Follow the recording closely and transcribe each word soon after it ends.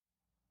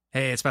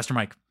Hey, it's Pastor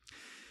Mike.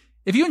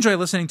 If you enjoy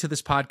listening to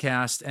this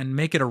podcast and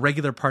make it a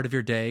regular part of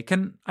your day,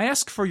 can I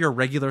ask for your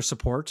regular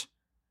support?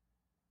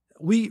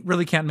 We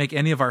really can't make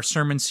any of our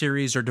sermon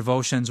series or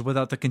devotions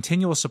without the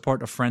continual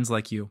support of friends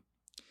like you.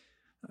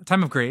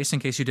 Time of Grace, in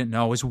case you didn't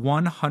know, is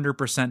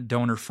 100%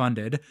 donor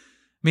funded,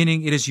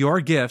 meaning it is your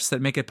gifts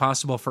that make it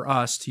possible for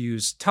us to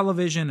use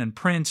television and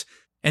print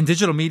and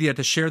digital media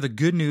to share the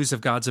good news of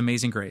God's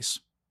amazing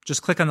grace.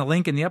 Just click on the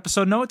link in the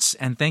episode notes,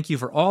 and thank you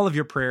for all of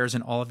your prayers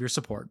and all of your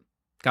support.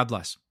 God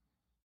bless.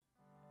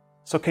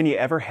 So can you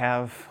ever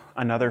have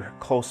another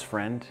close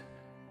friend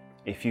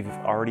if you've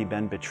already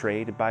been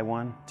betrayed by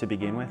one to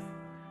begin with?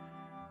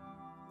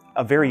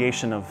 A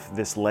variation of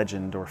this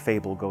legend or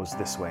fable goes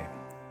this way.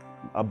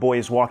 A boy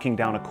is walking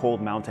down a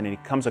cold mountain and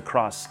he comes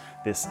across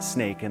this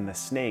snake, and the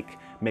snake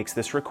makes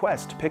this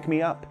request: pick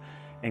me up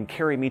and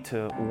carry me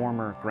to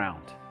warmer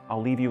ground.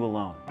 I'll leave you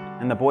alone.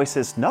 And the boy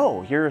says,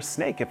 no, you're a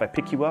snake. If I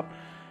pick you up,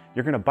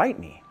 you're going to bite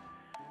me.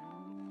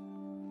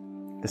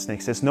 The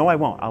snake says, no, I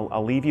won't.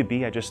 I'll leave you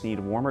be. I just need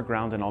warmer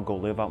ground and I'll go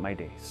live out my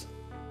days.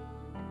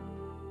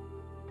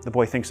 The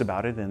boy thinks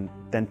about it and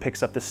then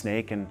picks up the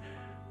snake and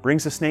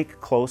brings the snake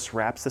close,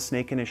 wraps the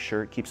snake in his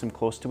shirt, keeps him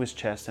close to his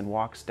chest, and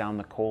walks down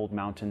the cold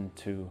mountain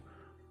to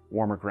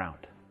warmer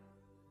ground.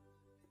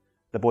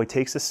 The boy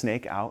takes the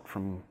snake out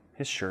from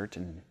his shirt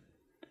and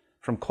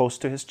from close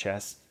to his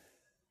chest,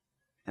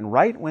 and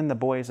right when the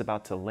boy is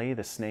about to lay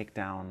the snake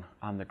down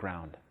on the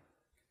ground,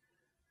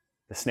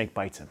 the snake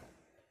bites him.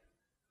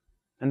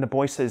 And the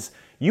boy says,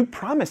 you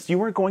promised you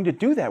weren't going to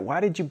do that. Why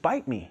did you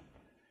bite me?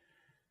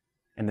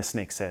 And the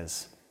snake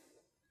says,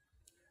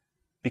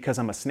 because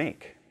I'm a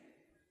snake.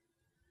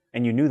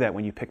 And you knew that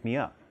when you picked me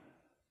up.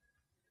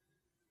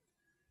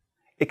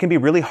 It can be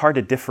really hard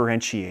to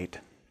differentiate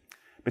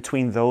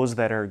between those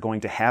that are going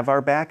to have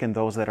our back and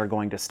those that are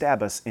going to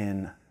stab us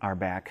in our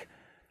back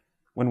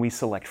when we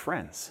select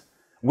friends.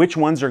 Which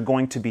ones are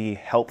going to be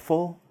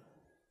helpful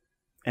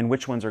and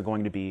which ones are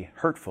going to be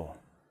hurtful?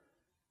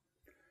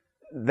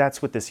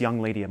 That's what this young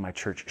lady at my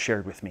church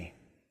shared with me.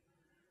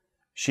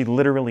 She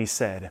literally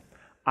said,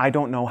 I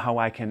don't know how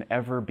I can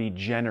ever be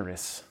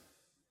generous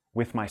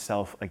with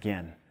myself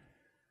again,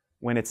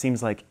 when it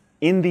seems like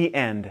in the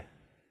end,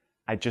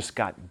 I just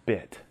got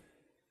bit.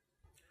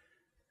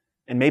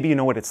 And maybe you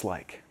know what it's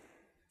like.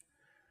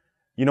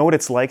 You know what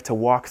it's like to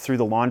walk through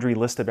the laundry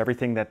list of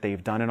everything that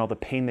they've done and all the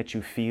pain that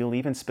you feel,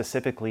 even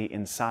specifically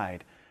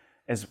inside,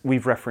 as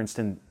we've referenced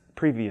in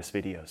previous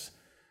videos.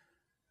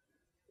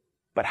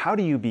 But how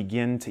do you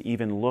begin to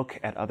even look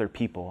at other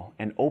people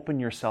and open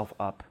yourself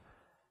up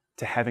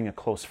to having a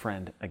close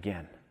friend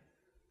again?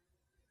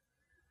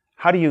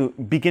 How do you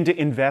begin to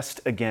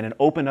invest again and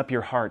open up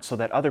your heart so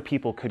that other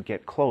people could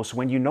get close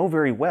when you know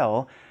very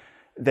well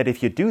that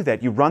if you do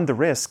that, you run the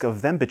risk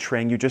of them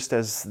betraying you just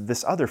as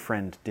this other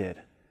friend did?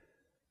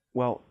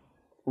 Well,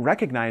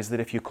 recognize that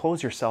if you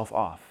close yourself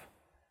off,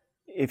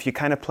 if you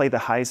kind of play the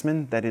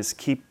Heisman, that is,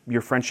 keep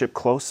your friendship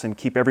close and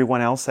keep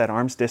everyone else at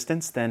arm's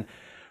distance, then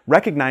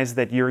recognize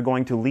that you're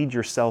going to lead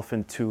yourself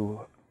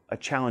into a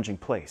challenging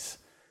place.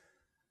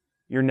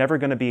 You're never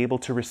going to be able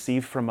to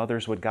receive from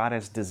others what God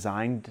has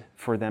designed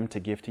for them to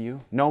give to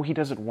you. No, He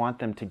doesn't want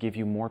them to give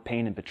you more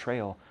pain and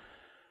betrayal,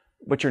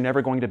 but you're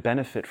never going to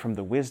benefit from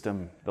the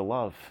wisdom, the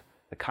love,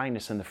 the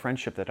kindness, and the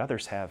friendship that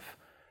others have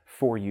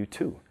for you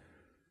too.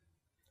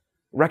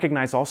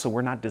 Recognize also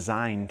we're not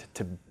designed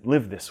to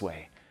live this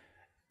way,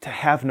 to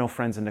have no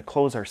friends and to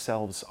close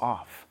ourselves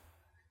off.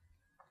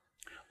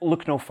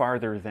 Look no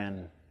farther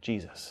than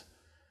Jesus.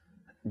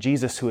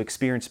 Jesus, who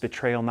experienced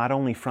betrayal not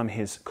only from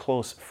his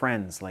close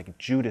friends like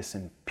Judas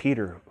and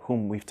Peter,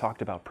 whom we've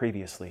talked about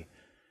previously,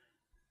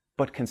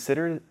 but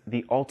consider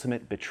the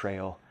ultimate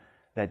betrayal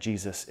that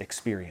Jesus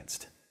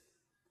experienced.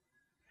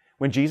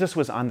 When Jesus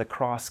was on the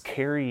cross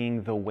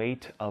carrying the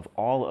weight of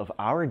all of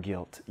our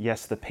guilt,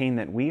 yes, the pain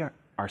that we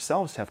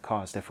ourselves have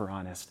caused, if we're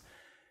honest,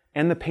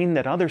 and the pain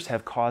that others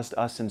have caused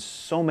us and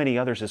so many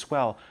others as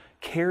well,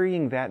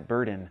 carrying that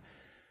burden,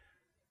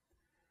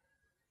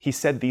 He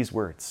said these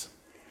words,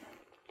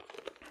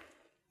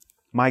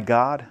 my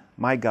God,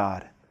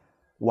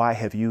 why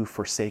have you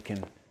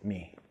forsaken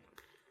me?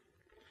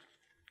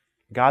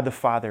 God the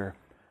Father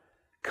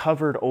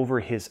covered over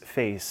His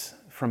face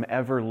from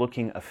ever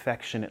looking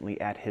affectionately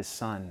at His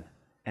Son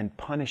and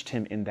punished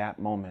Him in that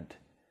moment.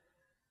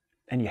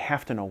 And you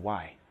have to know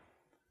why.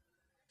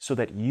 So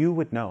that you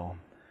would know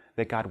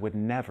that God would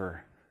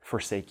never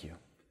forsake you,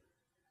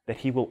 that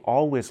He will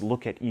always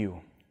look at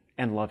you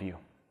and love you,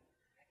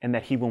 and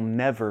that He will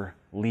never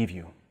leave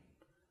you.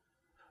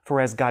 For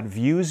as God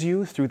views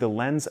you through the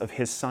lens of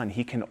His Son,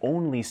 He can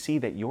only see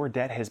that your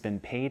debt has been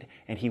paid,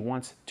 and He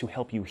wants to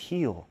help you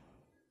heal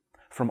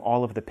from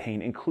all of the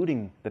pain,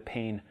 including the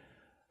pain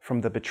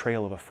from the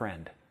betrayal of a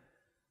friend.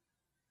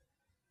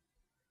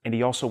 And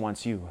He also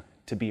wants you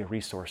to be a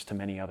resource to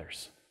many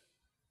others.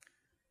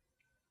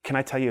 Can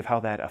I tell you of how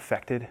that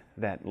affected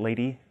that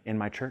lady in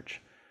my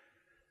church?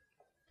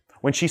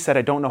 When she said,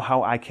 I don't know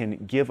how I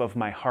can give of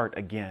my heart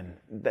again,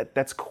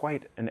 that's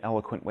quite an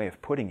eloquent way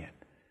of putting it.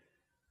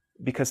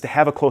 Because to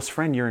have a close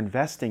friend, you're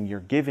investing, you're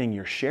giving,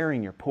 you're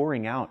sharing, you're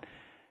pouring out.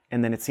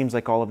 And then it seems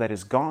like all of that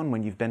is gone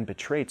when you've been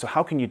betrayed. So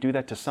how can you do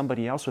that to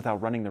somebody else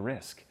without running the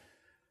risk?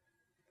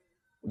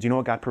 Do you know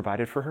what God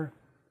provided for her?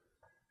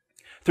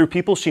 Through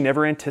people she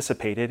never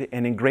anticipated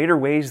and in greater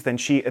ways than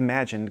she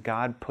imagined,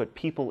 God put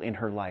people in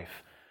her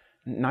life,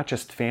 not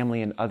just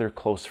family and other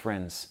close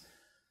friends,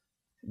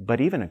 but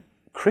even a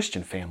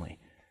Christian family.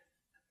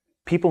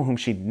 People whom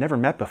she'd never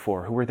met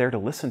before who were there to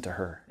listen to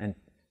her and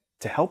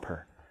to help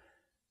her,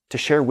 to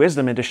share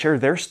wisdom and to share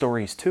their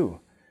stories too.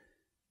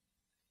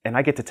 And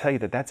I get to tell you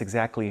that that's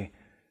exactly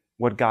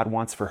what God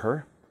wants for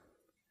her.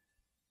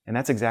 And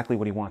that's exactly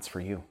what He wants for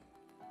you.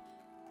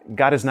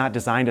 God has not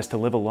designed us to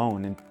live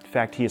alone. In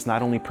fact, He has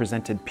not only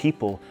presented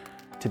people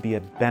to be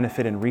a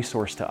benefit and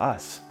resource to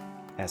us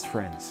as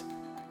friends,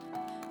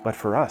 but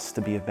for us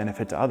to be of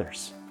benefit to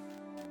others.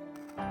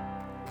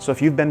 So if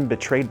you've been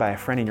betrayed by a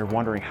friend and you're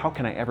wondering, how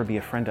can I ever be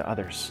a friend to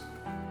others?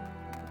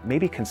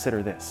 Maybe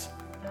consider this,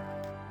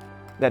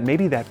 that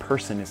maybe that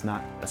person is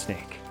not a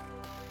snake.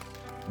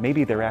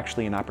 Maybe they're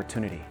actually an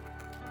opportunity.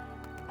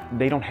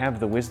 They don't have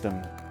the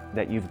wisdom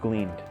that you've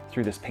gleaned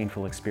through this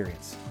painful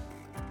experience.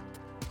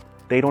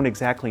 They don't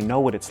exactly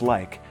know what it's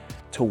like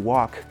to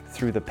walk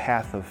through the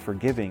path of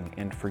forgiving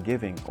and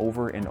forgiving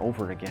over and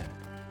over again.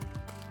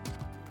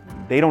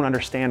 They don't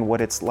understand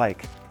what it's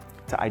like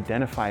to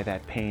identify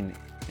that pain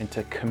and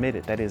to commit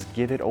it, that is,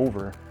 give it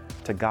over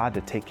to God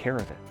to take care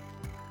of it.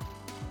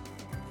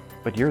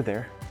 But you're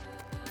there,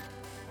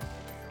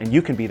 and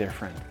you can be their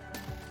friend.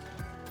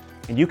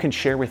 And you can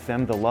share with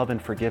them the love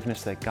and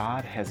forgiveness that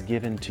God has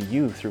given to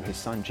you through His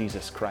Son,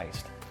 Jesus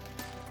Christ.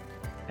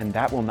 And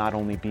that will not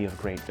only be of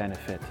great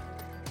benefit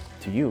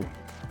to you,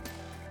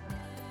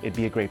 it'd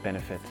be a great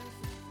benefit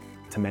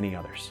to many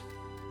others.